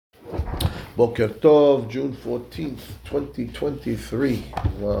Boker Tov, June 14th, 2023.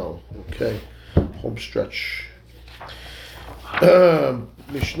 Wow, okay. Home stretch.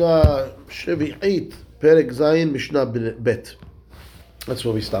 Mishnah Sheveit, Perek Zayin, Mishnah Bet. That's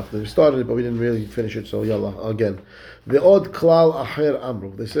where we stopped. We started it, but we didn't really finish it, so yalla, again. Ve'od klal acher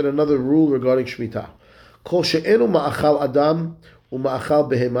amru. They said another rule regarding Shemitah. Kol she'enu ma'achal adam u'ma'achal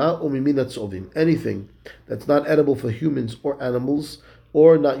behema u'mimin hatzovim. Anything that's not edible for humans or animals,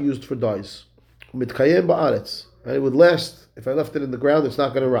 or not used for dyes. Mitkayem ba'aretz. And it would last, if I left it in the ground, it's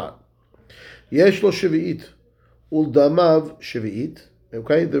not going to rot. Yesh lo sheveit, uldamav sheveit.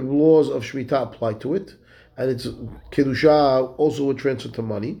 Okay, the laws of Shemitah apply to it. And its kedusha also would transfer to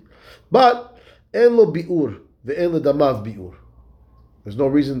money. But, en lo bi'ur, ve'en lo damav bi'ur. There's no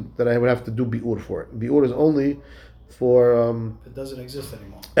reason that I would have to do bi'ur for it. Bi'ur is only for... it doesn't exist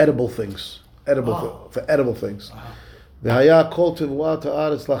anymore. Edible things. For edible things. V'haya kol tevuat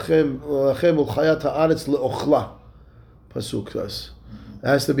ha'aretz lachem ulchayat ha'aretz le'ochla. Pasuk says. It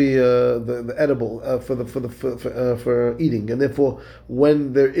has to be the edible for eating, and therefore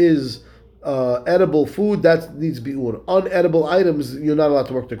when there is edible food, that needs bi'ur. Unedible items, you're not allowed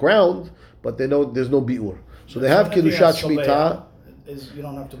to work the ground, but they know there's no bi'ur. So they have kedushat shemitah. You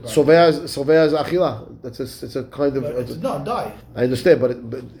don't have to burn. Sovea is achila. It's a kind of. It's not die. I understand, but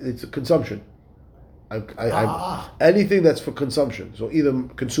it's a consumption. Anything that's for consumption, so either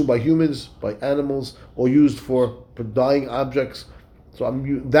consumed by humans, by animals, or used for dyeing objects. So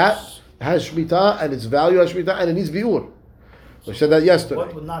that has shmitah, and its value has shmitah, and it needs biur. So I said that yesterday.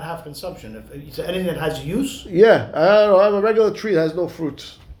 What would not have consumption? If it's anything that has use? Yeah, I don't know. I have a regular tree that has no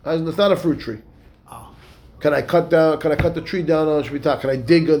fruit. It's not a fruit tree. Can I cut the tree down on shmitah? Can I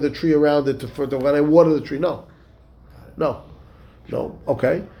dig the tree around it when I water the tree? No.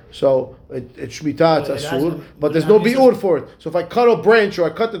 Okay. So it's shmitah, it's asur, but there's no biur for it. So if I cut a branch or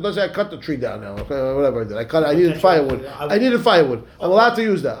let's say I cut the tree down now, okay, whatever I did, I needed firewood. I'm allowed to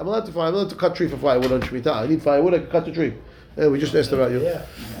use that. I'm allowed to cut tree for firewood on shmitah. I need firewood. I can cut the tree. Yeah, we just asked about you. Yeah.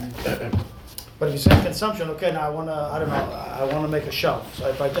 But if you say consumption, okay, now I want to make a shelf. So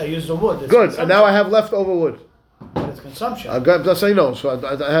if I use the wood, it's good. And now I have leftover wood. But it's consumption. I'm saying no. So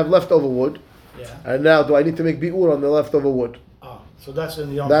I have leftover wood. Yeah. And now do I need to make biur on the leftover wood? So that's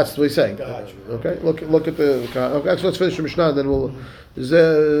in the. That's what he's saying. Okay, look at the. Okay, so let's finish the mishnah, and then we'll. Is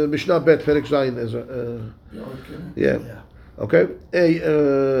mishnah bet Perek Zayin is yeah. Okay.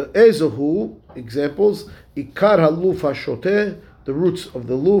 Ezehu examples. Ikar haluf hashoteh, the roots of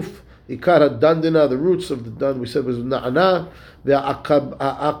the luf. Ikar dandina, the roots of the dan. We said was na'ana.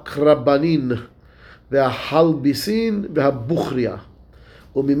 Ve'akrabanin, ve'halbisin, ve'habuchria,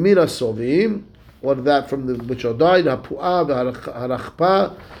 umimin asovim. What that from the which are died, ha'pu'ah,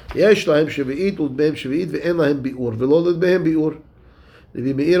 v'harachpa, yesh lahem sheveit, udbehem sheveit, ve'en lahem bi'ur, ve'lo lidbehem bi'ur.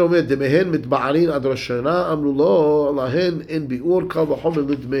 Rabbi Meir omer, demehen mitba'arin ad Rosh Hashanah, amru lo, lahen en bi'ur, kal v'chomer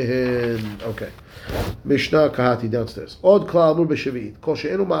lidmehen. Okay. Mishnah Kahati downstairs. Od klal amur b'sheveit, kol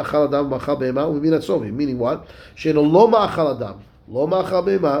she'enu ma'achal adam, ma'achal behema, u'mimin hatzovim. Meaning what? She'enu lo ma'achal adam, lo ma'achal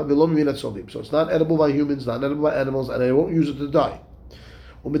behema, ve'lo mimin hatzovim. So it's not edible by humans, not edible by animals, and I won't use it to die.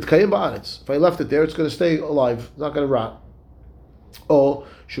 If I left it there, it's going to stay alive. It's not going to rot. Or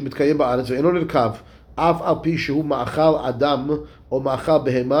shumitkayim ba'aretz. In order to kav, af al pi shehu ma'achal adam or ma'achal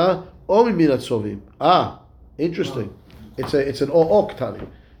behema or mimin hatzovim. Interesting. It's an ok tani.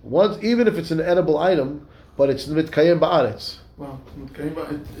 Once, even if it's an edible item, but it's mitkayim ba'aretz. Well,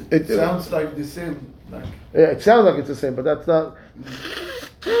 it sounds like the same. Yeah, it sounds like it's the same, but that's not.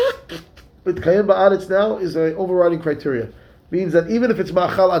 Mitkayim ba'aretz now is an overriding criteria. Means that even if it's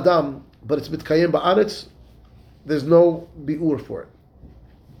ma'achal adam, but it's mitkayim ba'aretz, there's no bi'ur for it.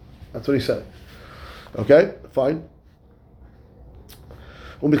 That's what he said. Okay, fine.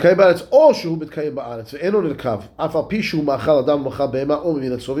 U'mitkayim ba'aretz, or shu mitkayim ba'aretz, ve'eno nirkav, afal pishu ma'achal adam ma'achal behema, o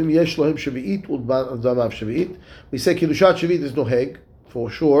mimin hatzovim, yesh lohem sheveit, u'damav sheveit. We say kedushat sheveit is no heg, for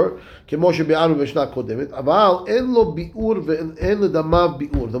sure. כמו שביארנו במשנה הקודמת, אבל אין לו ביאור ואין לדמיו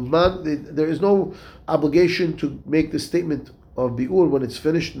ביאור. There is no obligation to make the statement of bi'ur when it's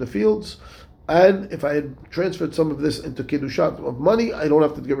finished in the fields. And if I had transferred some of this into kedushat of money, I don't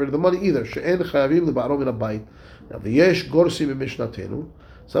have to get rid of the money either. שאין חייבים לבערו מן הבית. Now, ויש גורסים במשנתנו.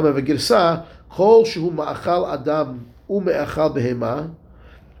 Some have a גרסה, כל שהוא מאכל אדם ומאכל בהמה,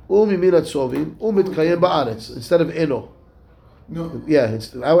 וממין הצובים, ומתקיים בארץ, instead of אינו. No. Yeah,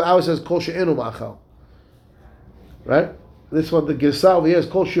 ours says kol she'enu ma'achal. Right? This one, the Girsa over here is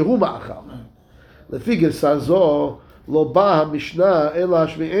kol shehu ma'achal. Lefi Girsa zo lo ba ha'mishnah ela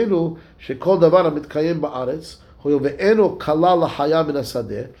shme'enu shekol davar ha'mitkayem ba'aretz hoyo ve'enu kala lahaya min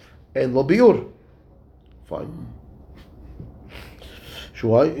hasadeh en lo biur. Fine.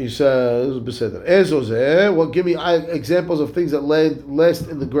 Shuai, he says, Beseder. Ezozeh, well, give me examples of things that last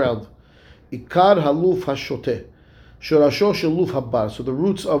in the ground. Ikar haluf hashoteh. Shorasho shaluf habar. So the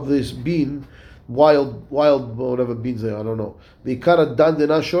roots of this bean, wild, whatever beans they are, I don't know. The ikar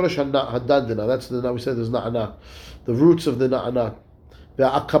hadandena, shorash hadandena. That's the, we said there's na'ana. The roots of the na'ana. The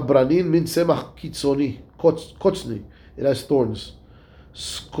akabranin min semach kitzoni, kotsni. It has thorns.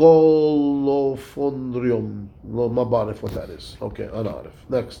 Scolofondrium. No, mabarif, what that is. Okay, anarif.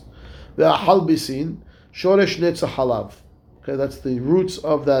 Next. The halbisin, shoresh netza halav. Okay, that's the roots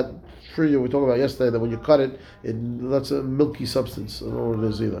of that tree we talked about yesterday, that when you cut it, that's a milky substance. I don't know what it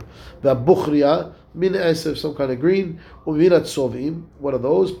is either. The bukhria, min esef, some kind of green. Uminat sovim, what are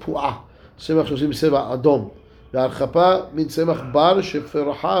those? Pu'ah. Semach shosim seva adom. והרחפה מן צמח בר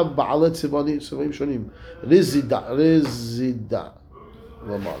שפרחה בעלי צבעים שונים. רזידה.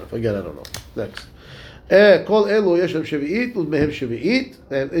 לא מערף. Again, I don't know. Next. כל אלו יש להם שביעית ומהם שביעית.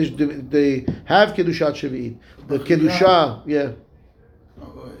 They have kedushat שביעית. The kedusha, yeah.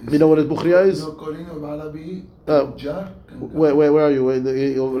 You know what a bukhria is? Where are you?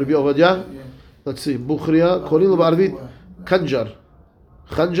 Rabbi Ovadia? Let's see. bukhria. קוראים לו בערבית חנג'ר.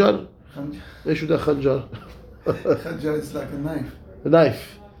 חנג'ר? ايش ده خنجر? Khadjar is like a knife. A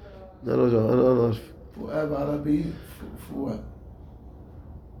knife. I don't know. فؤاد بعربي فؤاد.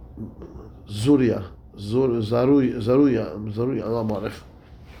 زوريا. زارويا. أنا ما أعرف.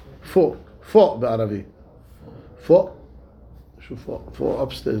 فوق بعربي. فوق. شو فوق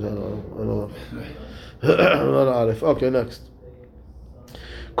upstairs. أنا أعرف. Okay, next.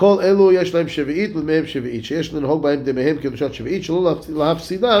 כל אלו יש להם שביעית ומהם שביעית, שיש לנהוג בהם דמיהם קדושת שביעית, שלא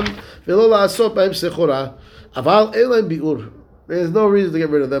להפסידם ולא לעשות בהם סחורה, אבל אין להם ביעור. There's no reason to get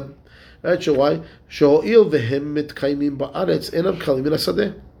rid of them. That's why, שהואיל והם מתקיימים בארץ, אינם קלים מן השדה.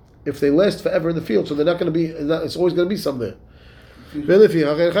 If they last forever in the field, so they're not going to be, it's always going to be some there.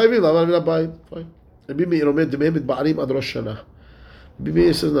 ולפיכך הם חייבים לעבור מן הבית. רבי מאיר אומר דמיהם מתבערים עד ראש שנה. רבי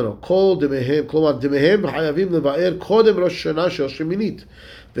מאיר says no, כל דמיהם, כלומר דמיהם חייבים לבער קודם ראש שנה של שמינית.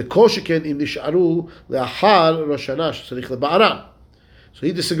 וכל שכן אם נשארו לאחר ראש שנה שצריך לבערם. So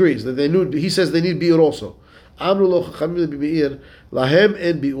he disagrees. That he says they need biur also. אמרו לו חכמים לרבי מאיר, להם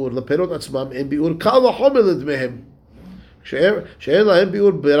אין ביעור, לפירות עצמם אין ביעור, קל וחומר לדמיהם. שאין להם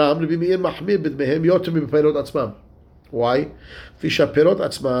ביעור ברם, רבי מאיר מחמיר בדמיהם יותר מבפירות עצמם. Why? לפי שהפירות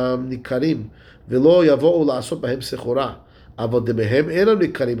עצמם ניכרים, ולא יבואו לעשות בהם סחורה. אבל דמיהם אינם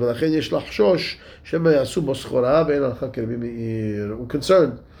ניכרים, ולכן יש לחשוש שהם יעשו בו סחורה, ואין הלכה כרבי מאיר. I'm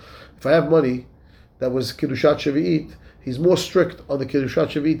concerned. If I have money that was kedushat sheveit, he's more strict on the kedushat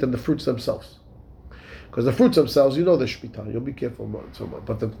sheveit than the fruits themselves. Because the fruits themselves, you know the shmita. You'll be careful so much.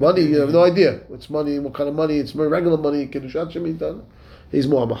 But the money, you have no idea. It's money, what kind of money, it's regular money, kedushat sheveit. He's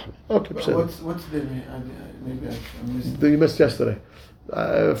more mahmir. Okay, what's the maybe I missed? You missed yesterday.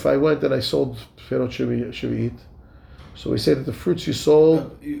 If I went and I sold perot sheveit, so we say that the fruits you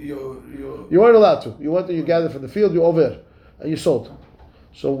sold, you weren't allowed to. You went and you gathered from the field, you over, and you sold.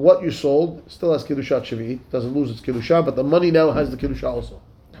 So what you sold still has kedushat sheveit, doesn't lose its kedusha, but the money now has the kedusha also.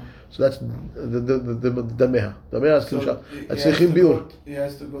 So that's the dameha. Dameha has kedusha. That's sechim biur. He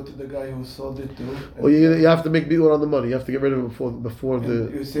has to go to the guy who sold it to. Or you have to make biur on the money. You have to get rid of it before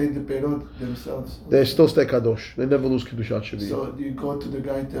the. You say the perot themselves. They still stay kadosh. They never lose kedushat sheveit. So you go to the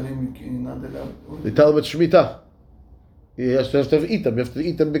guy and tell him you're not allowed. They tell him it's shemitah. You have to eat them. You have to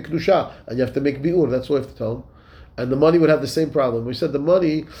eat them b'kedusha, and you have to make biur. That's what you have to tell them. And the money would have the same problem. We said the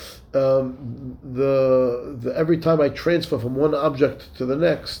money, the every time I transfer from one object to the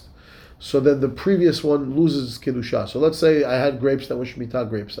next, so then the previous one loses its kedusha. So let's say I had grapes that were shemitah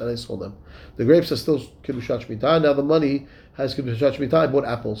grapes, and I sold them. The grapes are still kedushat shemitah. Now the money has kedushat shemitah. I bought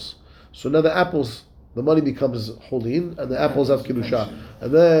apples. So now the apples, the money becomes holin, and the apples have kedusha.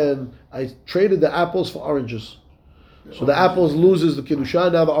 And then I traded the apples for oranges. So the apples loses the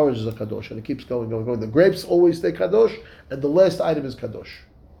kedusha, now the oranges are kadosh, and it keeps going. The grapes always stay kadosh, and the last item is kadosh.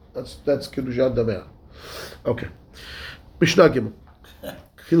 That's kedusha damer. Okay. Mishnah Gimel.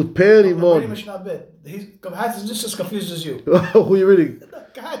 Kilper Imon. Mishnah Bet. He's just as confused as you. Who are you reading?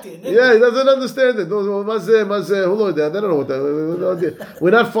 Kahati. Yeah, he doesn't understand it. They don't know what that.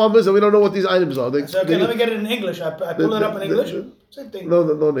 We're not farmers, and we don't know what these items are. Let me get it in English. I pull it up in English. Same thing.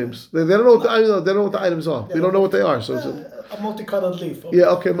 No names. They don't know what they don't know what the items are. We don't know what they are. So a multicolored leaf. Okay.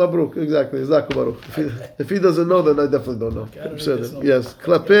 Yeah, okay, Mabruk, exactly. Baruch. If he doesn't know, then I definitely don't know. Okay, yes.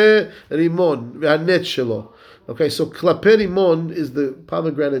 Klape Rimon, v'hanet shelo. Okay, so klape Rimon is the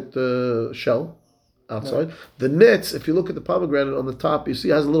pomegranate shell outside. No. The nets, if you look at the pomegranate on the top, you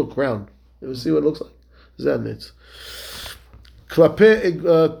see it has a little crown. You see what it looks like? Is that nets?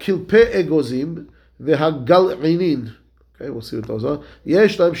 Klape kilpe egozim v'hagal'inin. Okay, we'll see what those are.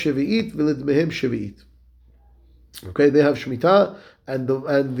 Yesh lahem sheveit v'ledmehem sheveit. Okay, they have shemitah, and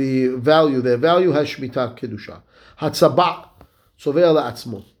the value, their value has shemitah kedusha. Hatzaba sovei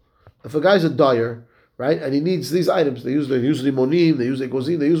la'atzmo. If a guy's a dyer, right, and he needs these items, they use limonim, they use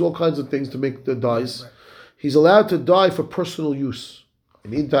egozim, they use all kinds of things to make the dyes. Right. He's allowed to dye for personal use. I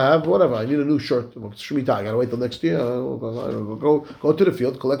need to have whatever. I need a new shirt. Shemitah. I gotta wait till next year. Go to the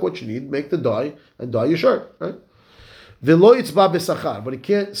field, collect what you need, make the dye, and dye your shirt. Right? V'lo yitzba b'sachar, but he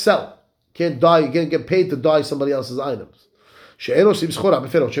can't sell. Can't dye. He can't get paid to dye somebody else's items. She'eno sim schora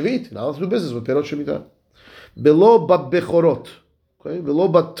b'perot shevit. Now let's do business with perot shemitah. V'lo b'bechorot. Okay, v'lo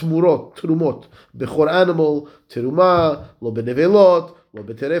b'tmurot, terumot. Bechor animal, teruma, lo b'nevelot, lo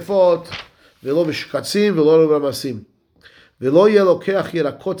b'terefot, v'lo b'shkatzim, v'lo b'ramasim. ולא יהיה לוקח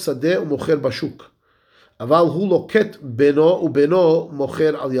ירקות שדה ומוכר בשוק. אבל הוא לוקט בנו ובנו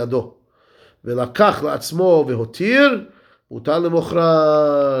מוכר על ידו. ולקח לעצמו והותיר, מותר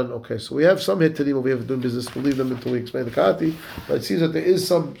למוכרן. Okay, so we have some heterim over here for doing business. We'll leave them until we explain the kati. But it seems that there is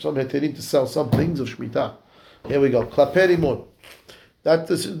some heterim to sell some things of shemitah. Here we go. Klape rimon.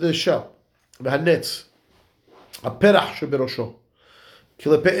 That is the shell. והנץ. הפרח שברושו.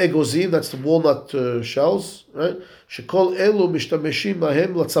 Kilepe egozim, that's the walnut shells, right? Shekol elu mishtameshim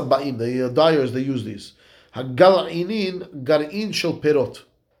lahem latzabaim. The dyers, they use these. Hagal'inin gar'in shel perot.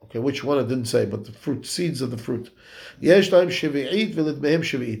 Okay, which one I didn't say, but the fruit, seeds of the fruit. Yesh lahem sheveit v'ledmehem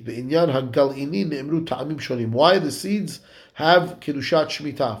sheveit. Be'inyan hagal'inin ne'emru ta'amim shonim. Why the seeds have kedushat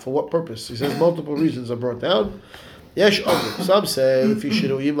shemitah? For what purpose? He says multiple reasons are brought down. Yesh omrim. Some say, lefi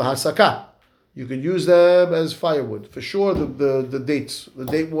shiruim lahasaka. You can use them as firewood. For sure, the dates, the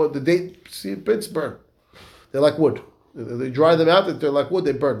date pits burn. They're like wood. They dry them out, they're like wood,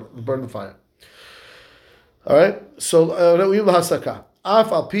 they burn the fire. All right? So, even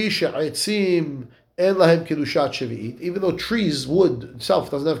though trees, wood itself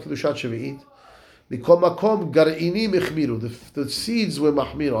doesn't have kedushat sheveit, the seeds were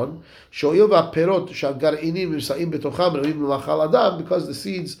mahmiron, because the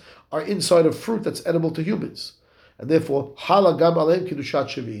seeds are inside of fruit that's edible to humans. And therefore, halagam aleim kedushat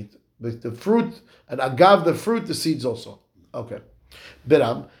sheveit. The fruit, and agav the fruit, the seeds also. Okay.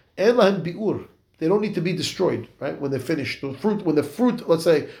 Biram, en lahem bi'ur. They don't need to be destroyed, right? When they're finished. When the fruit, let's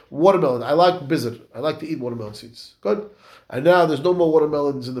say, watermelon. I like bizet. I like to eat watermelon seeds. Good. And now there's no more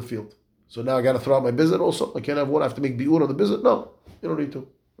watermelons in the field. So now I got to throw out my bizet also. I can't have water. I have to make bi'ur on the bizet. No, you don't need to.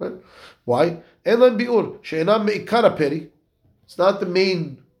 Right? Why? En lahem bi'ur. She'enam me'ikara peri. It's not the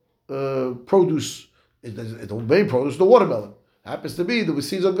main produce. The main produce, the watermelon. Happens to be the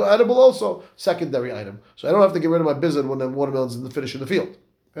seeds are edible also, secondary item. So I don't have to get rid of my bizet when the watermelon's in the finish in the field.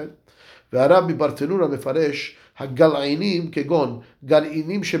 Okay? והרבי ברטנורה מפרש הגלעינים כגון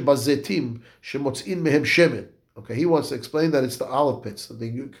גלעינים שבזיתים שמוצאים מהם שמן. Okay, he wants to explain that it's the olive pits. That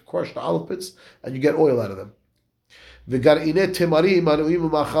you crush the olive pits and you get oil out of them. וגלעיני תמרים הנועים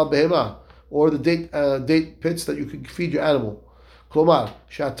למאכל בהמה, or the date pits that you can feed your animal. כלומר,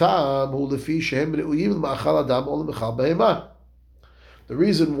 שהטעם הוא לפי שהם ראויים למאכל אדם או למאכל בהמה. The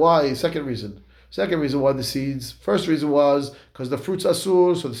reason why, second reason why the seeds, first reason was because the fruit's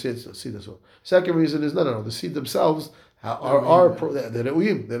asur, so the seeds asur. Second reason is no, the seeds themselves they're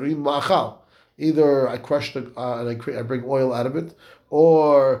re'uyim ma'achal. Either I crush and I bring oil out of it,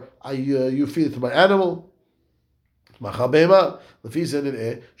 or you feed it to my animal. Ma'achal behema, lefi ze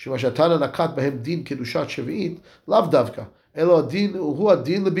nir'eh, shema shatana nakat behem din kedushat sheveit, lav davka, elo adin hu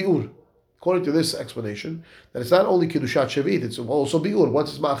adin lebi'ur. According to this explanation, that it's not only Kiddushat Shevit, it's also Bi'ur.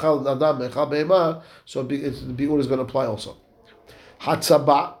 Once it's Ma'achal Adam, Ma'achal Behema, so the Bi'ur is going to apply also.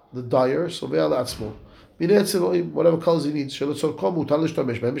 Hatzaba, the dyer, Sovei Atzmo. Whatever colors he needs. Shelotzor Komu, Talish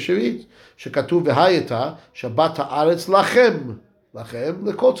Tomesh, Behem Shevit. Shekatuv V'hayeta, Shabbat Ha'aretz Lachem. Lachem,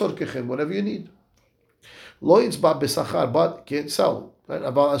 Lekotzor Kechem, whatever you need. Lo Yitzba B'Sachar, but can't sell.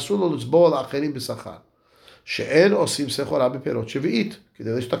 Aval Asur Lo Litzbo L'Acherim B'Sachar. שאין עושים סחורה בפירות שביעית,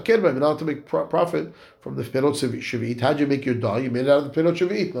 כדי להשתכר בהם, not to make profit from the פירות שביעית. How'd you make your dye? You made it out of the פירות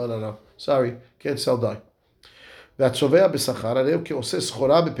שביעית. No. Sorry, can't sell dye. והצובע בשכר, הרי הוא כעושה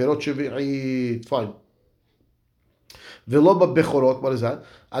סחורה בפירות שביעית. Fine. ולא בבכורות, what is that?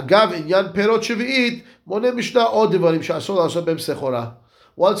 אגב, עניין פירות שביעית, מונה משנה עוד דברים שאסור לעשות בהם סחורה.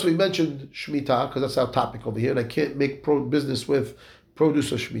 Once we mentioned Shemitah, because that's our topic over here, and I can't make business with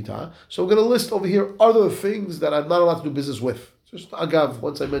produce of Shemitah. So we're going to list over here other things that I'm not allowed to do business with. Just agav,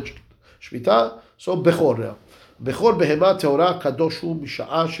 once I mentioned Shemitah, so Bechor now. Bechor behema teora kadoshu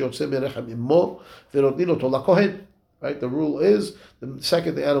misha'a sheyotze merechem immo ve'notnin oto lakohen. Right? The rule is, the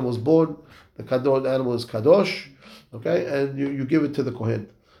second the animal is born, the animal is kadosh, okay, and you give it to the kohen.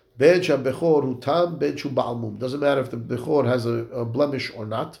 Ben שהבכור הוא תם, ben שהוא בעל מום. Doesn't matter if the bechor has a blemish or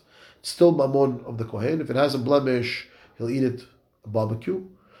not. It's still mamon of the kohen. If it has a blemish, he'll eat it a barbecue.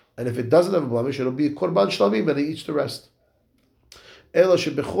 And if it doesn't have a blemish, it'll be korban shlamim and he eats the rest. אלא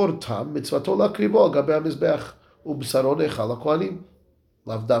שבכור תם, מצוותו להקריבו על גבי המזבח, ובשרו נאכל לכהנים.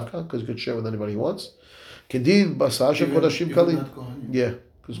 לאו דווקא, because you can share with anybody he wants. כדין בשר של קודשים קלים. Yeah,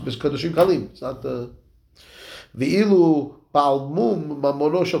 because קודשים קלים. It's not the... ואילו בעל מום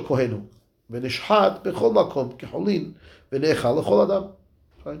ממונו של כהן הוא, ונשחט בכל מקום כחולין, ונאכל לכל אדם.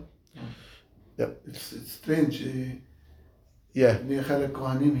 It's strange. Yeah. נאכל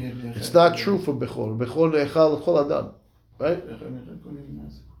לכהנים here. It's not true for בכור. בכור נאכל לכל אדם. Right?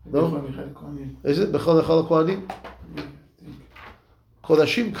 No? Is it? בכור נאכל לכהנים?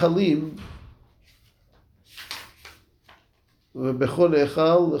 קודשים קלים, ובכור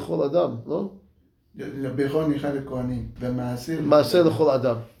נאכל לכל אדם, לא? בכור נאכל לכהנים, מעשה לכל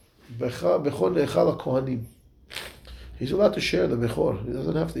אדם. בכור נאכל לכהנים. He's allowed to share the בכור. He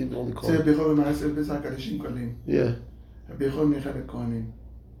doesn't have to eat only כהנים. זה בכור ומעשה בשר קדשים קלים. Yeah. בכור נאכל לכהנים.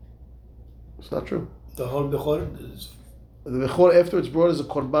 It's not true. The whole bechor is... The בכור after it's brought as a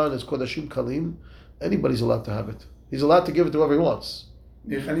korban, as kodashim kalim, anybody's allowed to have it. He's allowed to give it to whoever he wants.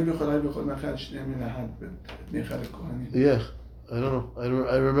 נאכלים בכורי בכור מאכל שניהם מן אחד, נאכל לכהנים. Yeah. I don't know.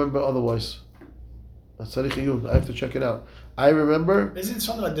 I remember otherwise. I have to check it out. I remember. Isn't it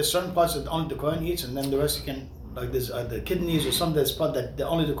something like there's certain parts that only the Kohen eats, and then the rest you can, like there's the kidneys or some that's part that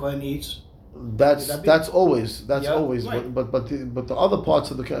only the Kohen eats? That's always. Yeah, always. right. But the other parts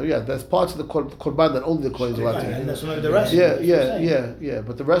of the that's parts of the korban that only the Kohen is allowed to eat. And that's maybe the rest. Yeah.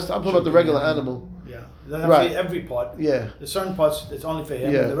 But the rest, I'm talking about the regular animal. Yeah. Right. Every part. Yeah. There's certain parts it's only for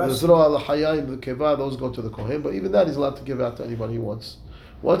him. Yeah. The rest. The zroa, the hayayim, the keva, those go to the Kohen. But even that he's allowed to give out to anybody he wants.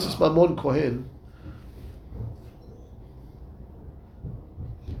 Once it's mamon Kohen.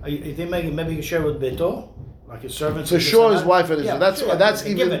 You think maybe you can share with Beto, like his servants? For sure, his wife and his. That's sure. that's It's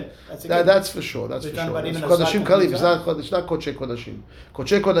even. That's for sure. That's for We're talking sure. about It's even kodashim aside kalim. from It's not kodshei kodashim.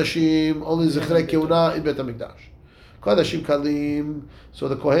 Kodshei kodashim only zechrei keuna in Bet Hamikdash. Kodashim kalim. So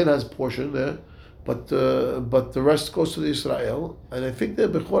the kohen has a portion there, but the rest goes to the Israel. And I think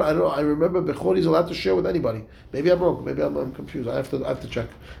that bechor. I don't know. I remember bechor is allowed to share with anybody. Maybe I'm wrong. Maybe I'm confused. I have to check.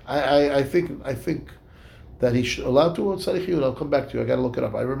 I think that he's allowed to on Tzarich Yud. I'll come back to you. I got to look it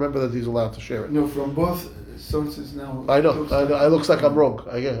up. I remember that he's allowed to share it. No, from both sources now. I know. It looks like I'm wrong.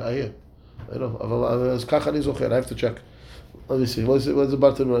 I hear. I know. As kach ani zocher. I have to check. Let me see. What's the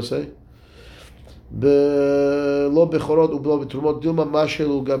Bartan want to say? לא בכורות ובלא בתרומות דילמה מה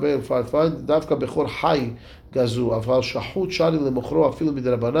שלו גבי פרפן דווקא בכור חי גזו אבל שחוט שרי למוכרו אפילו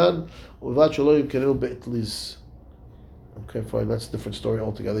מדרבנן ובלבד שלא ימכרנו באטליז. Okay, fine. That's a different story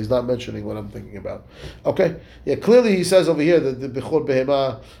altogether. He's not mentioning what I'm thinking about. Okay, yeah. Clearly, he says over here that the bechor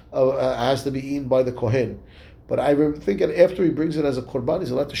behema has to be eaten by the kohen. But I think that after he brings it as a korban,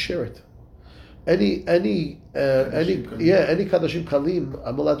 he's allowed to share it. Any kadashim kalim,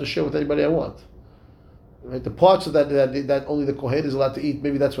 I'm allowed to share with anybody I want. Right? The parts of that only the kohen is allowed to eat.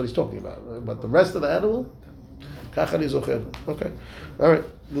 Maybe that's what he's talking about. Right? But the rest of the animal, kachani zocher. Okay, all right.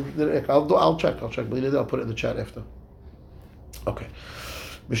 I'll check. I'll put it in the chat after. Okay.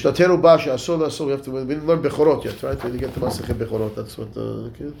 Mishnatenu Bashi Asur. So we didn't learn Bechorot yet, right? We didn't get to Masechet Bechorot. That's what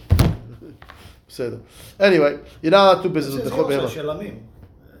okay. Say. Anyway, you're not allowed to do business with Bechor Behema.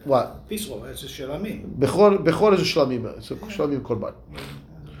 What? Peaceful. It's a Shelamim. Bechor is a Shlamim. It's a Shlamim Korban.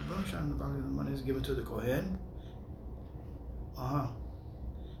 The money is given to the Kohen.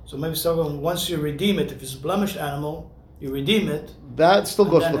 So maybe once you redeem it, if it's a blemished animal, you redeem it. That still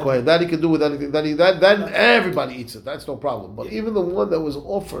goes to the Kohen. That he can do with anything. Then everybody eats it. That's no problem. But even the one that was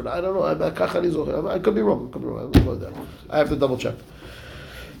offered, I don't know. I could be wrong. I have to double check.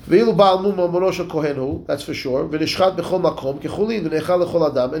 That's for sure. Anybody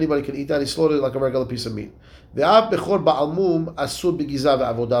can eat that. He's slaughtered like a regular piece of meat. That's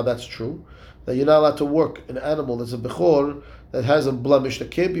true. That you're not allowed to work an animal that's a bechor that has a blemish that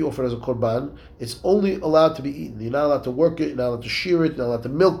can't be offered as a korban. It's only allowed to be eaten. You're not allowed to work it. You're not allowed to shear it. You're not allowed to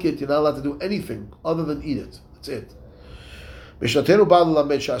milk it. You're not allowed to do anything other than eat it. That's it. משנתנו בא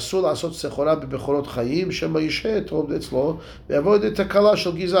ללמד שאסור לעשות סחורה בבכורות חיים שמא ישהה את רוב אצלו ויעבוד את הקלה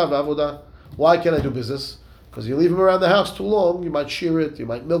של גזע ועבודה. Why can't I do business? Because you leave him around the house too long, you might shear it, you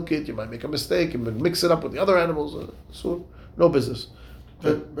might milk it, you might make a mistake, you might mix it up with the other animals. So no business.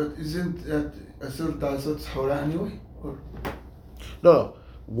 But isn't that asur לעשות סחורה anyway? Or? No.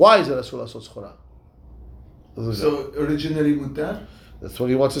 Why is it asur לעשות סחורה? So originally mutar? That's what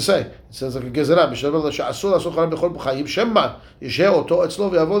he wants to say. It says like a gezerah. שאסור לעשות סחורה בכל חיים שמא ישהה אותו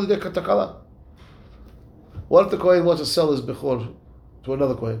אצלו ויעבוד לידי תקלה. What if the Kohen wants to sell his bechor to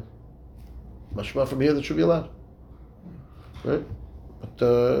another kohen. Mashma from here that should be allowed, right? But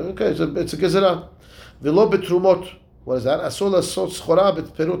okay, it's a gezerah. V'lo betrumot. What is that? Asur lasot schora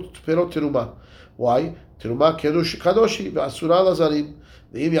b'perot teruma. Why? Teruma kadoshi ve'asura lazarim.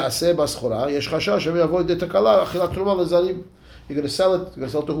 Ve'im ya'aseh b'schora yesh chashash shem yavo yedei takala achilat teruma lazarim. You're going to sell it. You're going to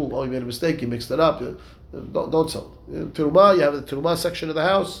sell it to who? Oh, you made a mistake. You mixed it up. Don't sell it. Teruma. You have the teruma section of the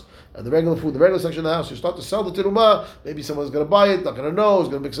house. And the regular food, the regular section of the house, you start to sell the teruma, maybe someone's going to buy it, not going to know, is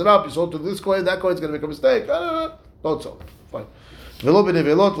going to mix it up, you sold to this coin, that coin's going to make a mistake. Don't sell it. Fine. V'lo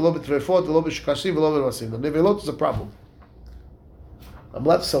b'nevelot, v'lo b'trefot, v'lo b'shkashim, v'lo b'masim. The nevelot is a problem. I'm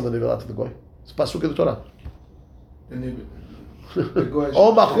allowed to sell the nevelot to the goy. It's pasuk in the Torah.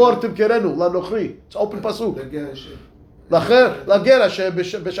 O machor timkerenu, lanochri. It's open pasuk. לגר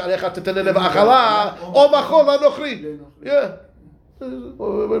שבשעריך תתן לבאכלה, או מחול לנוכרי. Yeah.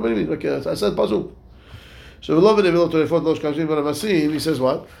 What do you mean? Okay, I said pasuk. So ולא בנבלות טרפות לא שקשים ולמסים, he says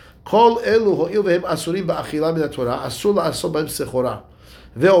what? כל אלו הואיל והם אסורים באכילה מן התורה, אסור לעשות בהם סחורה.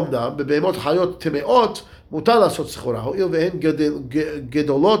 ואומנם, בבהמות חיות טמאות, מותר לעשות סחורה, הואיל והן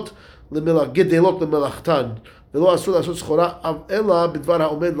גדלות למלאכתן, ולא אסור לעשות סחורה, אלא בדבר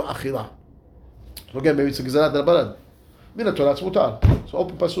העומד לאכילה. So again, maybe it's a גזירת דרבנן. מן התורה it's מותר. It's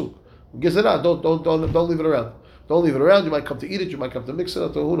open pasuk. גזירה, don't leave it around. Don't leave it around. You might come to eat it. You might come to mix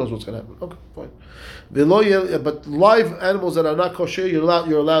it. Who knows what's going to happen? Okay, fine. But live animals that are not kosher, you're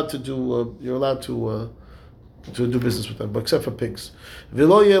allowed to do business with them, but except for pigs.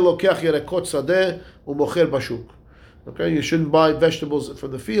 Okay, you shouldn't buy vegetables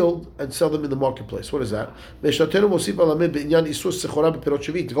from the field and sell them in the marketplace. What is that? Going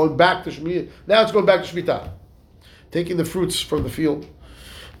back to Shemitah. Now it's going back to Shemitah. Taking the fruits from the field.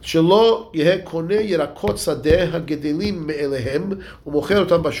 שלא יהיה קונה ירקות שדה הגדלים מאליהם ומוכר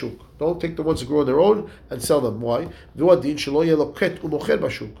אותם בשוק. Don't take the ones that grow on their own and sell them. Why? והוא הדין שלא יהיה לוקט ומוכר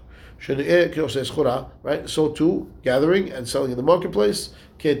בשוק. שנראה כעושה סחורה, right? So too, gathering and selling in the marketplace,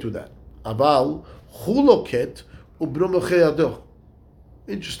 can't do that. אבל הוא לוקט ובנו מוכר ידו.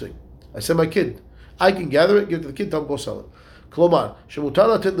 Interesting. I said my kid, I can gather it, give it to the kid, tell him go sell it. כלומר,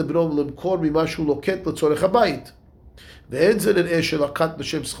 שמותר לתת לבנו למכור ממה שהוא לוקט לצורך הבית. ואין זה נראה שלקט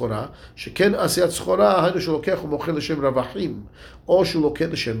לשם סחורה, שכן עשיית סחורה, היינו שלוקח ומוכר לשם רווחים, או שהוא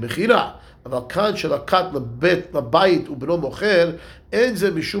לוקט לשם מחירה. אבל כאן שלקט לבית ובנו מוכר, אין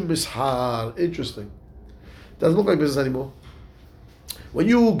זה משום מסחר. Interesting. Doesn't look like business anymore. When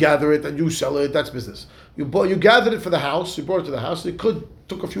you gather it and you sell it, that's business. You gathered it for the house, you brought it to the house, you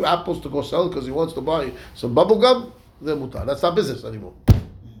took a few apples to go sell it because he wants to buy some bubble gum, then mutar. That's not business anymore.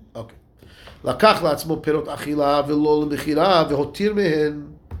 Okay. לקח לעצמו פירות אכילה ולא למכירה והותיר מהן.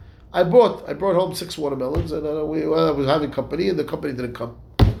 I brought home 6 watermelons and I was having company and the company didn't come.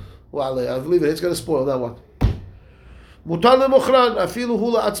 Well, I believe it's going to spoil. Now what? מותר למוכרן, אפילו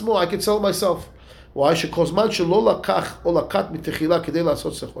הוא לעצמו, I can sell it myself. Why? שכל זמן שלא לקח או לקט מתחילה כדי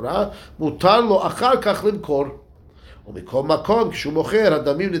לעשות סחורה, מותר לו אחר כך למכור. ומכל מקום, כשהוא מוכר,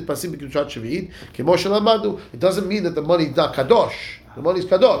 הדמים נתפסים בקדושת שביעית, כמו שלמדנו. It doesn't mean that the money is not kadosh. The money is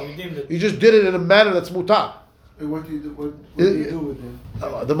kadosh. You just did it in a manner that's mutar. What do you do with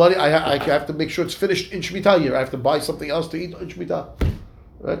it? The money, I have to make sure it's finished in Shemitah year. I have to buy something else to eat in Shemitah.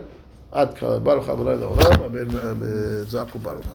 Right? עד כאן. ברוך ה' אדוני לעולם. אמן. זעקו ברוך.